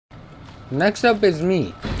Next up is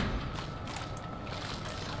me.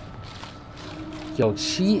 Yo,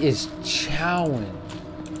 she is chowing.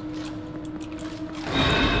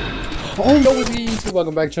 Oh, yo, what's good, YouTube?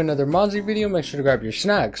 Welcome back to another Monzy video. Make sure to grab your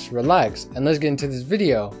snacks, relax, and let's get into this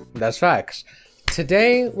video. That's facts.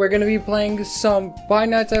 Today, we're going to be playing some Five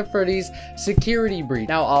Nights at Freddy's Security Breach.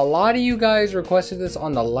 Now, a lot of you guys requested this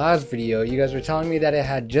on the last video. You guys were telling me that it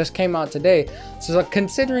had just came out today. So,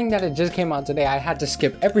 considering that it just came out today, I had to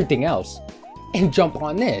skip everything else and jump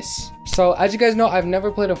on this. So, as you guys know, I've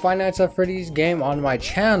never played a Five Nights at Freddy's game on my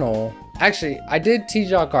channel. Actually, I did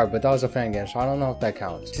T-Jock Art, but that was a fan game, so I don't know if that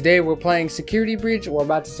counts. Today, we're playing Security Breach. We're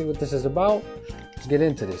about to see what this is about. Let's get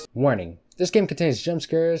into this. Warning. This game contains jump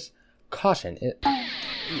scares. Caution.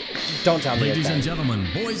 Don't tell me. Ladies and gentlemen,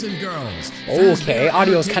 boys and girls. Okay,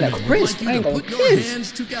 audio's kind of crisp. I ain't gonna put your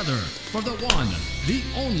hands together for the one, the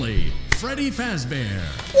only Freddy Fazbear.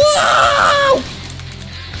 Whoa!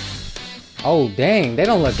 Oh dang, they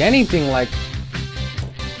don't look anything like.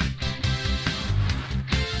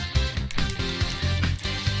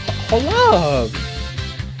 Hold up.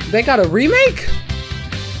 They got a remake?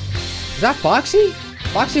 Is that Foxy?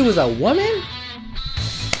 Foxy was a woman?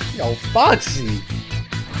 Yo, Foxy.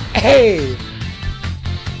 Hey.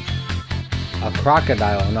 A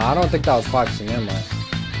crocodile. No, I don't think that was Foxy, am I?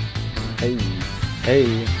 Hey.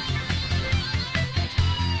 Hey.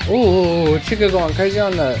 Ooh, Chica going crazy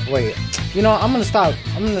on the. Wait. You know, I'm gonna stop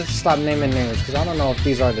naming names because I don't know if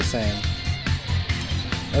these are the same.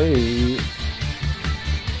 Hey.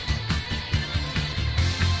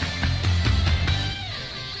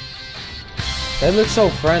 They look so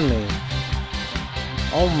friendly.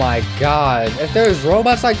 Oh my god. If there's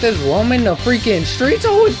robots like this roaming the freaking streets,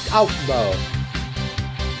 I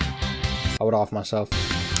would off myself.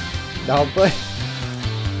 No, but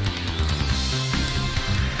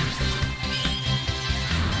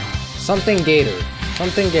Something Gator.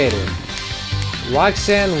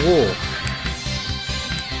 Roxanne Wolf.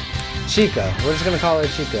 Chica. We're just gonna call her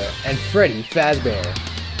Chica. And Freddy Fazbear.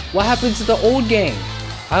 What happened to the old gang?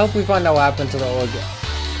 I hope we find out what happened to the old gang.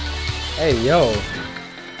 Hey, yo.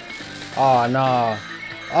 Oh, no.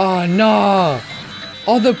 Oh, no.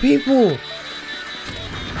 All the people.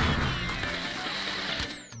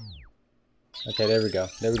 Okay, there we go.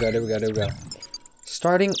 There we go.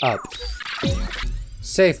 Starting up.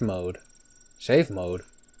 Safe mode.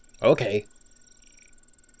 Okay.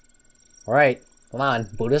 Alright. Come on.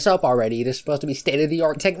 Boot us up already. This is supposed to be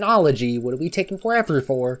state-of-the-art technology. What are we taking forever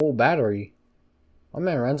for? Oh, battery. My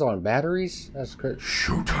man runs on batteries? That's crazy.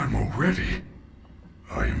 Showtime already?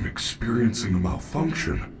 I am experiencing a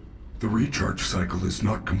malfunction. The recharge cycle is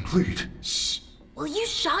not complete. Shh! Will you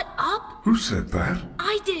shut up? Who said that?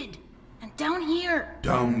 I did! And down here.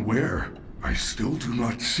 Down where? I still do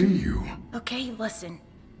not see you. Okay, listen.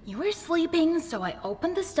 You were sleeping, so I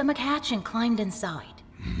opened the stomach hatch and climbed inside.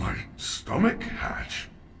 My stomach hatch?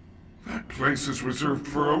 That place is reserved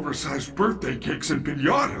for oversized birthday cakes and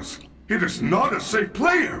piñatas. It is not a safe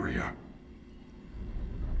play area.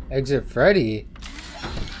 Exit Freddy.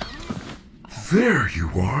 There you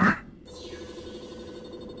are.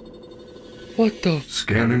 What the?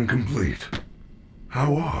 Scanning complete.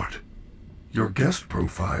 How odd. Your guest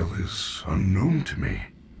profile is unknown to me.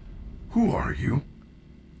 Who are you?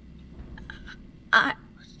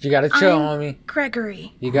 You gotta chill, homie.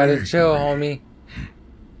 Gregory. You gotta chill, homie.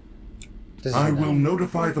 I will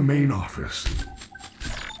notify the main office.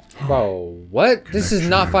 Bro, what? This is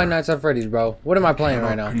not Five Nights at Freddy's, bro. What am I playing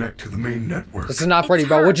right now? Connect to the main network. This is not Freddy,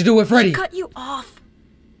 bro. What'd you do with Freddy? She cut you off.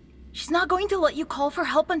 She's not going to let you call for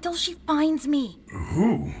help until she finds me.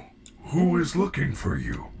 Who? Who is looking for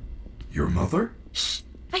you? Your mother? Shh!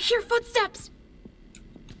 I hear footsteps.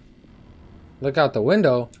 Look out the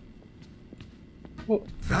window. Whoa.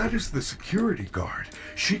 That is the security guard.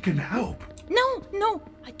 She can help. No,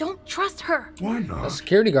 I don't trust her. Why not? The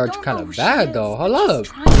security guard's kind of bad, though. Hold up.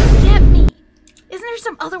 She's trying to get me. Isn't there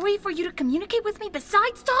some other way for you to communicate with me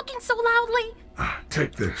besides talking so loudly?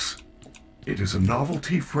 Take this. It is a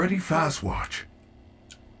novelty Freddy Fazwatch.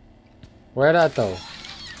 Where that though?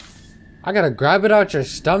 I gotta grab it out your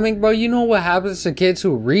stomach, bro. You know what happens to kids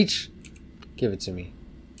who reach? Give it to me.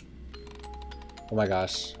 Oh my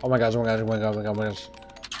gosh. Oh my gosh.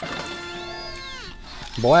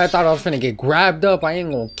 Boy, I thought I was finna get grabbed up. I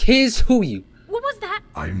ain't gonna kiss who you. What was that?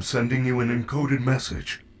 I am sending you an encoded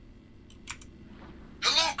message.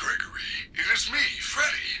 Hello, Gregory. It is me,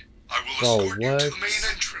 Freddy. I will escort you to the main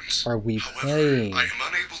entrance. Are we However, playing? I am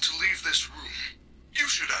unable to leave this room. You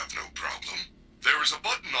should have no problem. There is a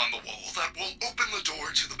button on the wall that will open the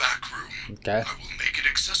door to the back room. Okay. I will make it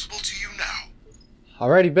accessible to you now.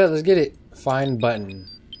 Alrighty, bet. Let's get it. Find button.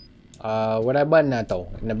 Where that button at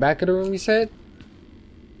though? In the back of the room, you said?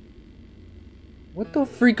 What the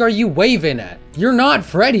freak are you waving at? You're not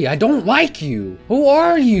Freddy. I don't like you. Who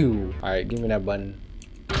are you? All right, give me that button.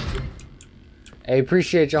 Hey,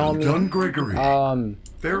 appreciate you, homie. Done, Gregory.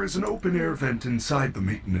 There is an open air vent inside the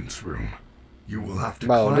maintenance room. You will have to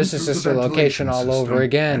climb this is through just the a location ventilation all over system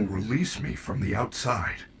again. and release me from the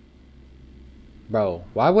outside. Bro,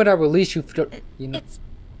 why would I release you? You know? It's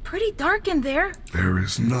pretty dark in there. There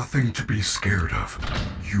is nothing to be scared of.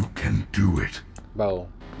 You can do it. Bro,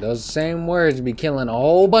 those same words be killing a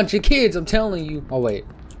whole bunch of kids, I'm telling you. Oh, wait.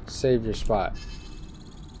 Save your spot.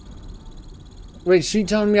 Wait, she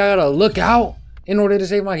telling me I gotta look out in order to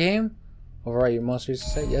save my game? Overwrite your most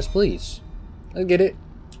recent save? Yes, please. Let's get it.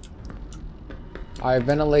 Alright,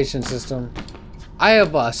 ventilation system. I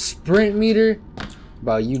have a sprint meter?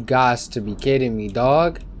 Bro, you gots to be kidding me,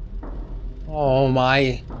 dog. Oh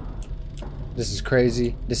my. This is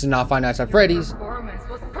crazy. This is not Five Nights at Freddy's. Performance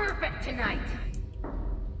was perfect tonight.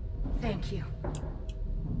 Thank you.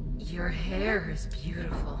 Your hair is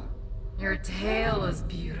beautiful. Your tail is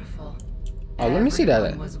beautiful. Oh, let me see that.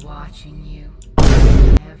 Everyone was watching you.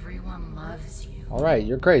 Everyone loves you. Alright,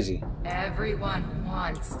 you're crazy. Everyone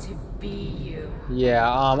wants to be you. Yeah,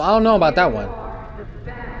 I don't know about that one.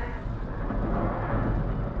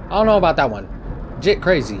 I don't know about that one. Jit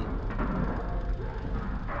crazy.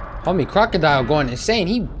 Homie, Crocodile going insane.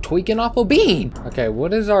 He tweaking off a bean. Okay,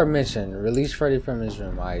 what is our mission? Release Freddy from his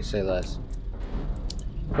room. Alright, say less.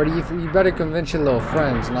 Freddy, you better convince your little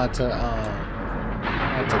friends not to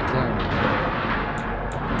kill me.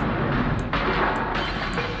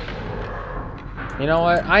 You know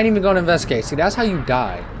what? I ain't even gonna investigate. See, that's how you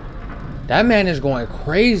die. That man is going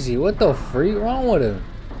crazy. What the freak wrong with him?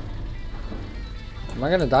 Am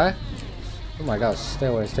I gonna die? Oh my gosh, stay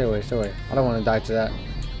away, stay away, stay away. I don't want to die to that.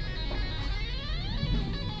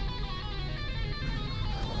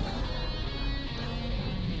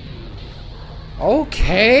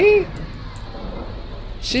 Okay.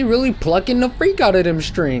 She really plucking the freak out of them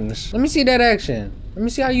strings. Let me see that action. Let me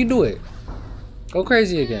see how you do it. Go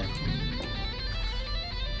crazy again.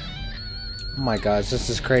 Oh my gosh, this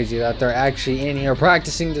is crazy that they're actually in here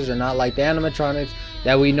practicing. These are not like the animatronics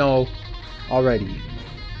that we know already.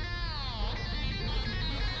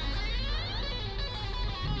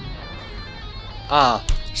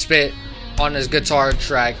 Spit on this guitar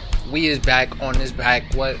track. We is back on this back.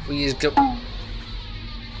 What we is good.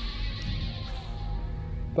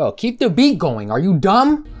 Bro, keep the beat going. Are you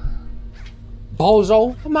dumb?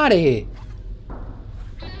 Bozo, I'm out of here.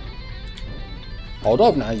 Hold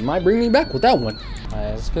up now, you might bring me back with that one.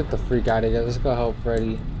 Alright, let's get the freak out of here. Let's go help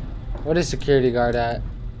Freddy. What is security guard at?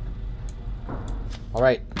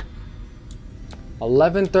 Alright.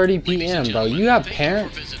 11:30 p.m. bro. You have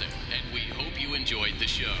parents? And we hope you enjoyed the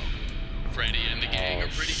show. Freddy and the gang are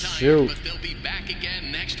pretty tired, shoot. but they'll be back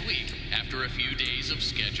again next week after a few days of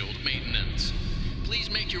scheduled maintenance. Please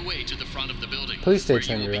make your way to the front of the building. Please stay where you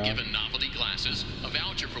will tuned be around. given novelty glasses, a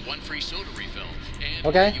voucher for 1 free soda refill, and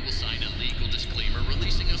Okay. you will sign a legal disclaimer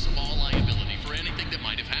releasing us of all liability for anything that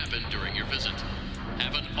might have happened during your visit.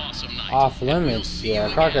 Have an awesome night. Off and we'll limits. see you Yeah,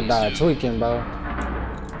 again Crocodile soon. tweaking, bro.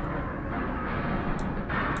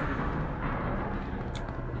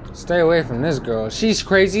 Stay away from this girl. She's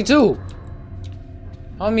crazy too.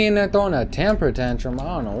 I'm in there throwing a temper tantrum. I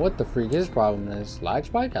don't know what the freak his problem is. Lag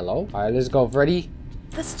spike? Hello? Alright, let's go, Freddy.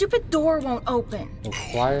 The stupid door won't open.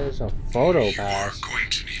 Requires a photo pass. You are going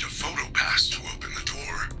to need a photo pass to open the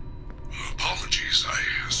door. Apologies,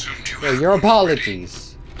 I assumed you Yeah, had your one already.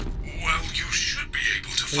 apologies. Well, you should be able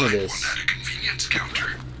to Look at find this. one at a convenience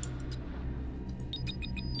counter.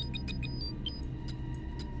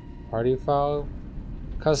 Party foul.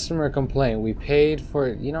 Customer complaint. We paid for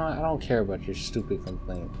it. You know what? I don't care about your stupid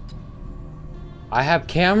complaint. I have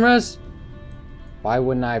cameras? Why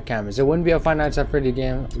wouldn't I have cameras? It wouldn't be a Five Nights at Freddy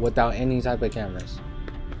game without any type of cameras.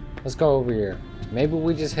 Let's go over here. Maybe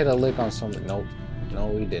we just hit a lick on something. Nope. No,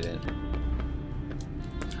 we didn't.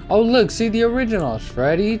 Oh, look. See the originals.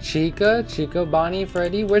 Freddy, Chica, Bonnie,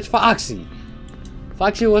 Freddy. Where's Foxy?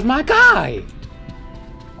 Foxy was my guy.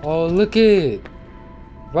 Oh, look it.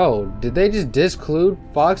 Bro, did they just disclude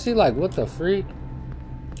Foxy? Like, what the freak?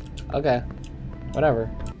 Okay. Whatever.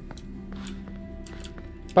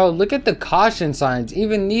 Bro, look at the caution signs.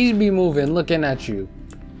 Even these be moving, looking at you.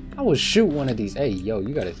 I would shoot one of these. Hey, yo,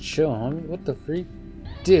 you gotta chill, homie. What the freak?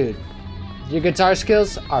 Dude, your guitar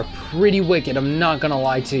skills are pretty wicked. I'm not gonna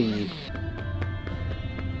lie to you.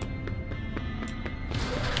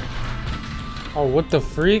 Oh, what the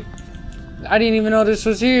freak? I didn't even know this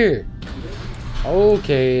was here.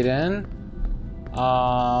 Okay, then.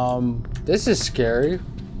 This is scary.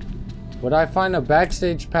 Would I find a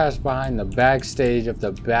backstage pass behind the backstage of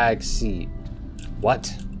the back seat?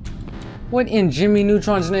 What? What in Jimmy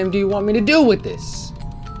Neutron's name do you want me to do with this?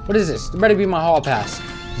 What is this? It better be my hall pass.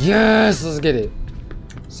 Yes, let's get it.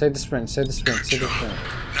 Save the sprint, save the sprint, save the sprint.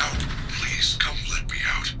 Now, please come let me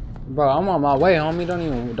out. Bro, I'm on my way, homie.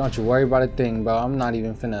 Don't you worry about a thing, bro. I'm not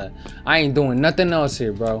even finna. I ain't doing nothing else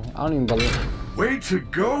here, bro. I don't even believe. Way to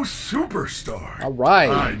go, superstar. All right.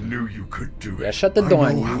 I knew you could do it. Yeah, shut the door.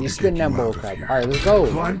 You spitting that bull crap. All right, let's go.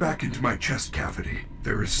 Climb back into my chest cavity.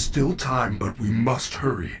 There is still time, but we must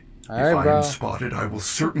hurry. All right, if bro. I am spotted, I will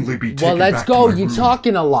certainly be taken Well, let's back go. to my You room.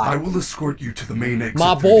 talking a lot. I will escort you to the main exit.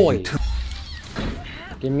 My boy.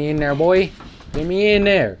 Get me in there, boy. Get me in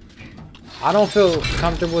there. I don't feel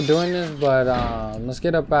comfortable doing this, but let's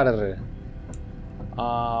get up out of there.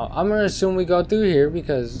 I'm gonna assume we go through here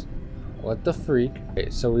because what the freak? Okay,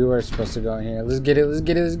 so we were supposed to go in here. Let's get it. Let's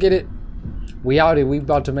get it. Let's get it. We out here. We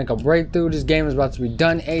about to make a breakthrough. This game is about to be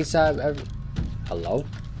done ASAP. Hello?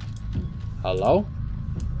 Hello?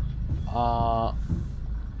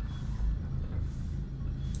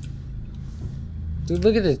 Dude,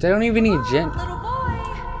 look at this. They don't even need gen. Little boy,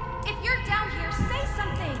 if you're down here, say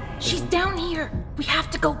something. She's down here. We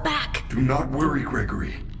have to go back. Do not worry,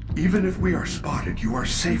 Gregory. Even if we are spotted, you are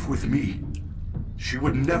safe with me. She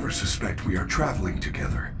would never suspect we are traveling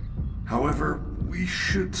together. However, we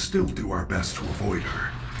should still do our best to avoid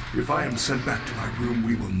her. If I am sent back to my room,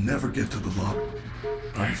 we will never get to the lobby.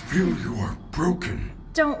 I feel you are broken.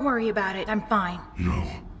 Don't worry about it. I'm fine. No,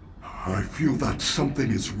 I feel that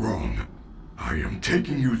something is wrong. I am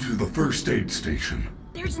taking you to the first aid station.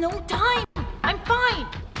 There's no time. I'm fine.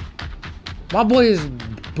 My boy is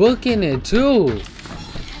booking it too.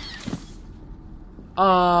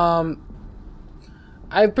 I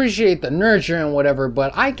appreciate the nurture and whatever,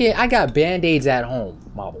 but I got band-aids at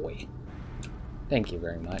home, my boy. Thank you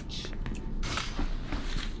very much.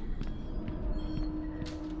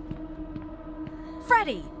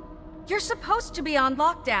 Freddy, you're supposed to be on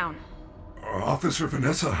lockdown. Officer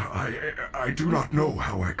Vanessa, I do not know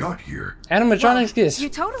how I got here. Animatronics get You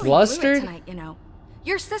totally flustered. blew it tonight, you know.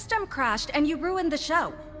 Your system crashed and you ruined the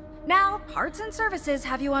show. Now, parts and services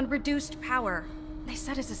have you on reduced power. They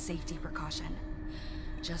said as a safety precaution.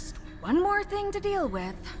 Just one more thing to deal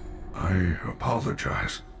with. I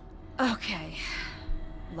apologize. Okay.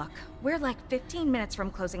 Look, we're like 15 minutes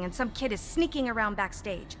from closing and some kid is sneaking around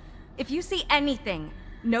backstage. If you see anything,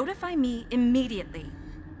 notify me immediately.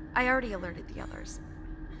 I already alerted the others.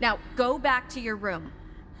 Now, go back to your room.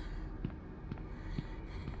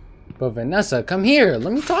 But Vanessa, come here.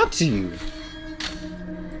 Let me talk to you.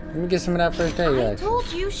 Let me get some of that first aid, I guys.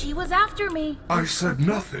 told you she was after me. I said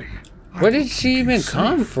nothing. Where did she even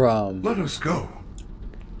come from? Let us go.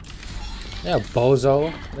 Yeah,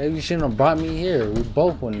 bozo. Maybe you shouldn't have brought me here. We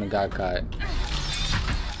both wouldn't have got caught.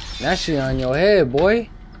 That shit on your head, boy.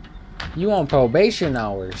 You on probation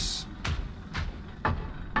hours.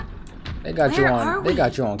 They got you on. They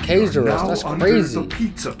got you on cage arrest. That's crazy. Under the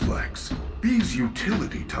Pizzaplex. These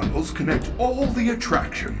utility tunnels connect all the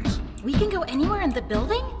attractions. We can go anywhere in the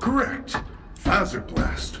building? Correct.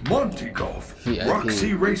 Fazerblast, Monte Golf, VIP.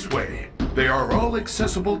 Roxy Raceway. They are all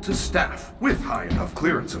accessible to staff, with high enough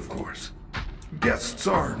clearance, of course. Guests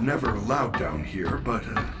are never allowed down here, but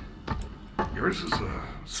yours is a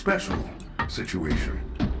special situation.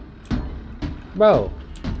 Bro,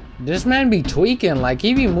 this man be tweaking. Like,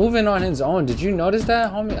 he be moving on his own. Did you notice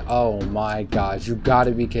that, homie? Oh my gosh, you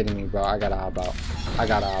gotta be kidding me, bro. I gotta hop out. I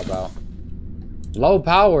gotta hop out. Low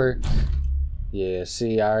power. Yeah,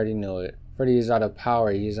 see, I already knew it. Freddy is out of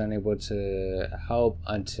power. He's unable to help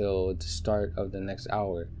until the start of the next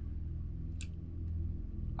hour.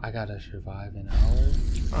 I gotta survive an hour?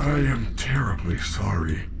 I am terribly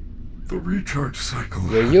sorry. The recharge cycle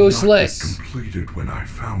You're had useless. not yet completed when I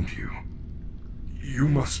found you. You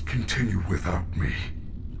must continue without me.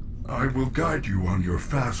 I will guide you on your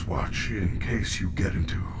fast watch in case you get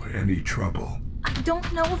into any trouble. I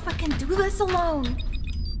don't know if I can do this alone.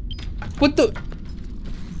 What the?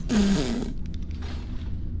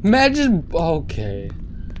 Imagine. Okay.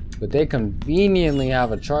 But they conveniently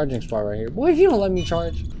have a charging spot right here. Boy, if you don't let me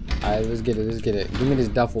charge. Alright, let's get it. Let's get it. Give me this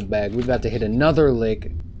duffel bag. We're about to hit another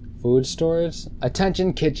lick. Food storage.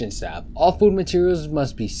 Attention kitchen staff. All food materials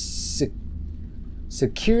must be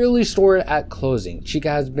securely stored at closing. Chica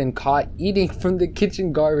has been caught eating from the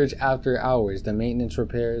kitchen garbage after hours. The maintenance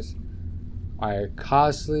repairs are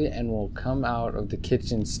costly and will come out of the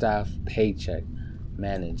kitchen staff paycheck.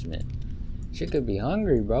 Management. She could be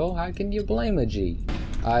hungry, bro. How can you blame a G?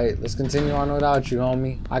 Alright, let's continue on without you,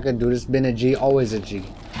 homie. I could do this. Been a G, always a G.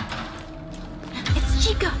 It's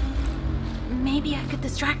Chica. Maybe I could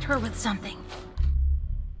distract distract her with something.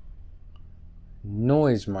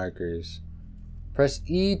 Noise markers. Press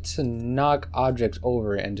E to knock objects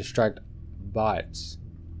over and distract bots.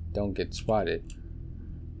 Don't get spotted.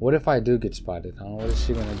 What if I do get spotted? Huh? What is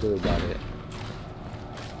she gonna do about it?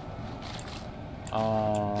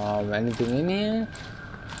 Anything in here?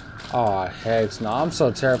 Oh, heck no. I'm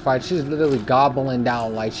so terrified. She's literally gobbling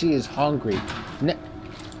down like she is hungry.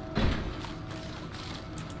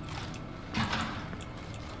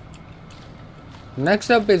 Next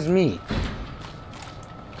up is me.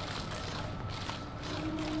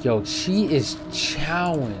 Yo, she is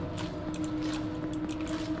chowing.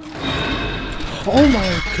 Oh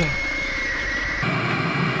my god.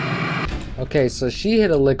 Okay, so she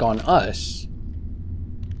hit a lick on us.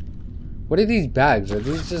 What are these bags? Are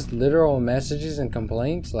these just literal messages and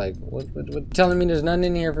complaints? Like, what telling me there's nothing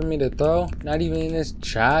in here for me to throw? Not even in this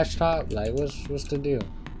trash top? Like, what's the deal?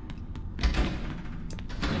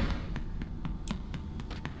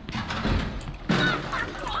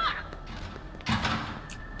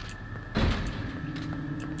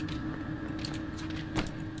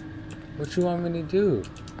 What you want me to do?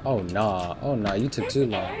 Oh nah, you took too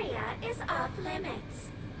long. This area is off limits.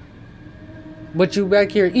 But you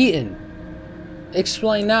back here eating.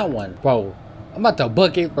 Explain that one, bro. I'm about to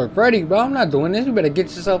book it for Freddy, bro. I'm not doing this. You better get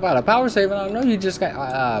yourself out of power saving. I know you just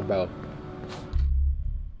got bro.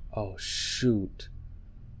 Oh shoot.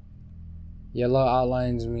 Yellow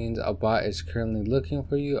outlines means a bot is currently looking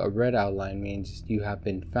for you. A red outline means you have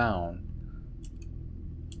been found.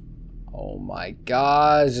 Oh my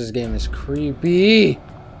gosh, this game is creepy.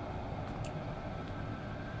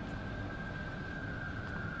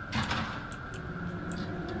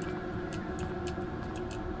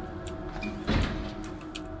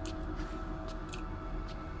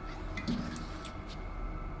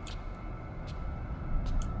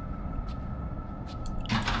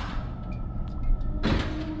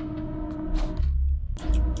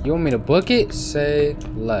 You want me to book it? Say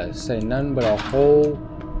less. Say nothing but a whole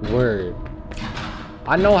word.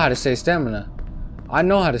 I know how to say stamina. I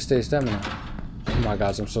know how to stay stamina. Oh my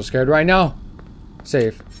gosh, I'm so scared right now.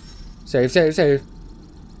 Save. Save, save, save.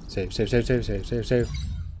 Save, save, save, save, save, save, save.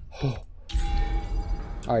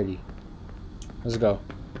 Alrighty. Let's go.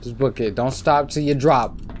 Just book it. Don't stop till you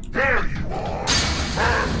drop.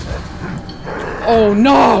 Oh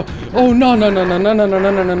no! Oh no no no no no no no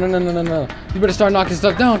no no no no no no no! You better start knocking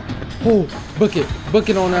stuff down. Oh, book it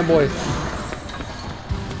on that boy.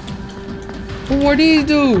 Who are these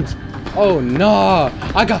dudes? Oh no!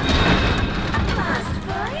 I got.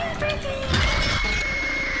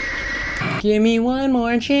 Give me one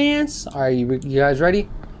more chance. All right, you guys ready?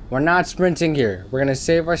 We're not sprinting here. We're gonna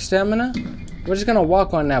save our stamina. We're just gonna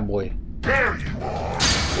walk on that boy.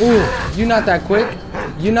 Ooh, you not that quick.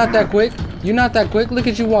 You not that quick. You not that quick. Look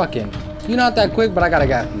at you walking. You not that quick, but I gotta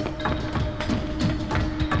gap you.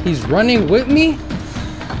 He's running with me?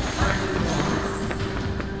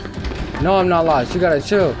 No, I'm not lost. You gotta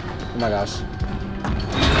chill. Oh my gosh.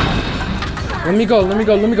 Let me go. Let me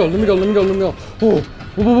go. Let me go. Let me go. Let me go. Let me go. Oh.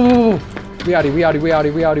 Whoa. We outie. We outie. We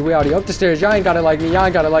outie. We outie. We outie. Up the stairs. Y'all ain't got it like me. Y'all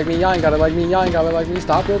ain't got it like me. Y'all ain't got it like me. Y'all ain't got it like me.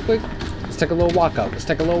 Stop real quick. Let's take a little walk up. Let's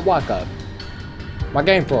take a little walk up. My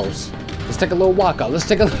game froze. Let's take a little walk up. Let's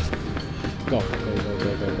take a. Go. Well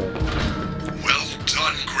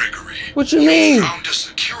done, Gregory. What you mean? You found a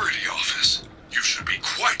security office. You should be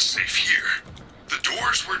quite safe here. The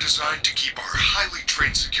doors were designed to keep our highly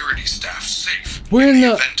trained security staff safe We're in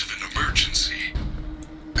the event of an emergency.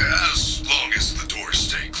 As long as the doors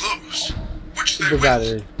stay closed, which they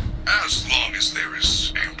will. As long as there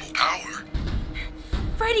is ample power.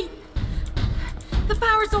 Freddy! The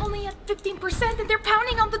power's only at 15% and they're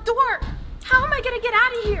pounding on the door! How am I gonna get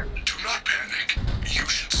out of here? Do not panic. You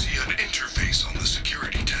should see an interface on the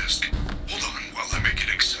security desk. Hold on while I make it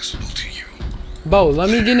accessible to you. Bo, let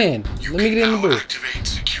me get in. Let me get in the booth. Activate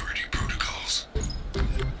security protocols.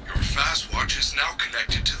 Your fast watch is now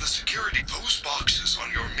connected to the security. Those boxes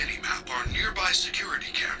on your mini-map are nearby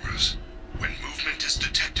security cameras. When movement is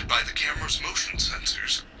detected by the camera's motion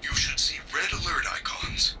sensors, you should see red alert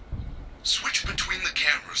icons. Switch between the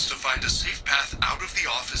cameras to find a safe path out of the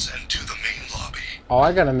office and to the main lobby. Oh,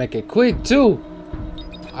 I gotta make it quick too.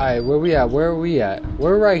 Alright, where we at? Where are we at?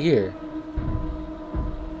 We're right here.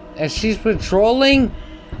 And she's patrolling?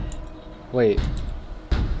 Wait.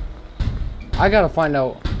 I gotta find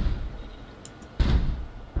out.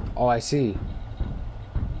 Oh, I see.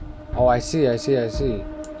 Oh, I see. Yeah,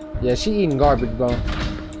 she eating garbage, bro.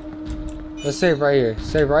 Let's save right here.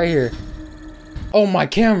 Save right here. Oh, my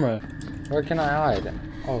camera. Where can I hide?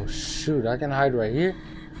 Oh, shoot. I can hide right here.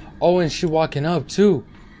 Oh, and she walking up, too.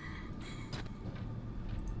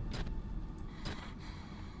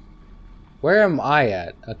 Where am I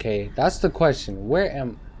at? Okay, that's the question. Where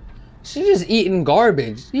am... She's just eating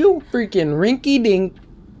garbage. You freaking rinky dink.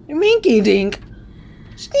 Minky dink.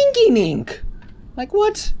 Stinky dink. Like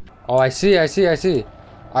what? Oh, I see.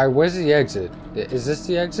 Alright, where's the exit? Is this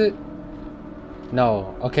the exit?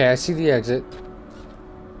 No. Okay, I see the exit.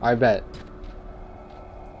 I bet.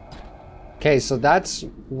 Okay, so that's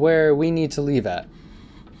where we need to leave at.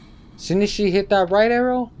 As soon as she hit that right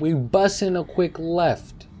arrow, we bust in a quick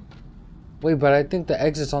left. Wait, but I think the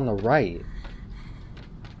exit's on the right.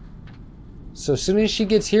 So as soon as she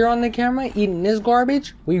gets here on the camera eating this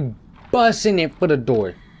garbage, we busting it for the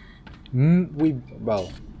door. Bro.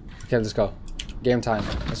 Okay, let's go. Game time.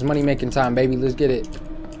 It's money making time, baby. Let's get it.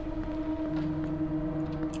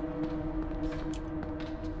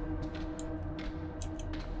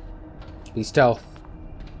 Be stealth.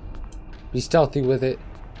 Be stealthy with it.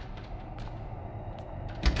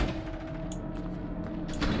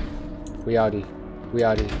 We outie.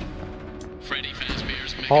 Freddy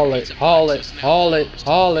Fazbear's Haul it.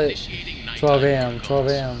 12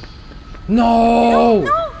 a.m. No!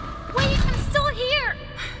 No! Wait, I'm still here!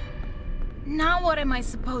 Now what am I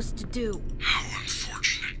supposed to do? How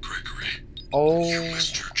unfortunate, Gregory. Oh. You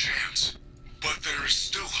missed your chance. But there is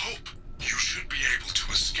still hope. You should be able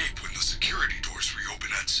to escape when the security doors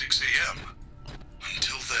reopen at 6 a.m.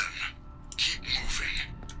 Until then, keep moving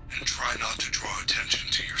and try not to draw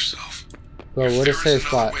attention to yourself. Bro, what a safe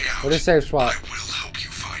spot. What a safe spot. I will help you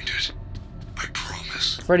find it. I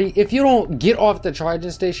promise. Freddy, if you don't get off the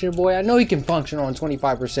charging station, boy, I know you can function on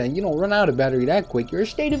 25%. You don't run out of battery that quick. You're a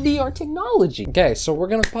state-of-the-art technology. Okay, so we're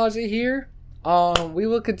gonna pause it here. We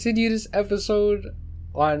will continue this episode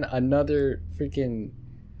on another video.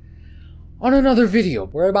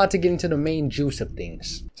 We're about to get into the main juice of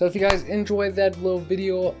things. So if you guys enjoyed that little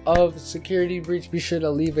video of security breach, be sure to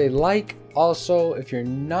leave a like. Also, if you're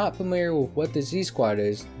not familiar with what the Z Squad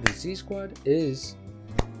is, the Z Squad is,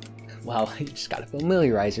 well, you just gotta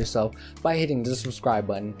familiarize yourself by hitting the subscribe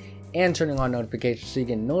button and turning on notifications so you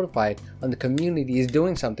get notified when the community is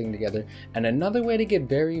doing something together. And another way to get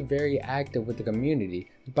very active with the community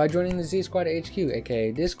is by joining the Z Squad HQ,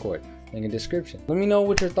 aka Discord. Link in the description. Let me know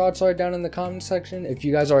what your thoughts are down in the comment section. If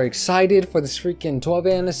you guys are excited for this freaking 12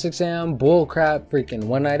 a.m. to 6 a.m. bullcrap, freaking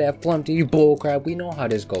one night at Flumpty bullcrap. We know how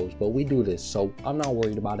this goes, but we do this, so I'm not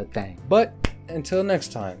worried about a thing. But until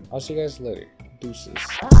next time, I'll see you guys later. Deuces. And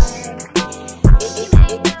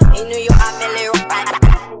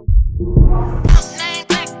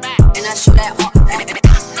I show that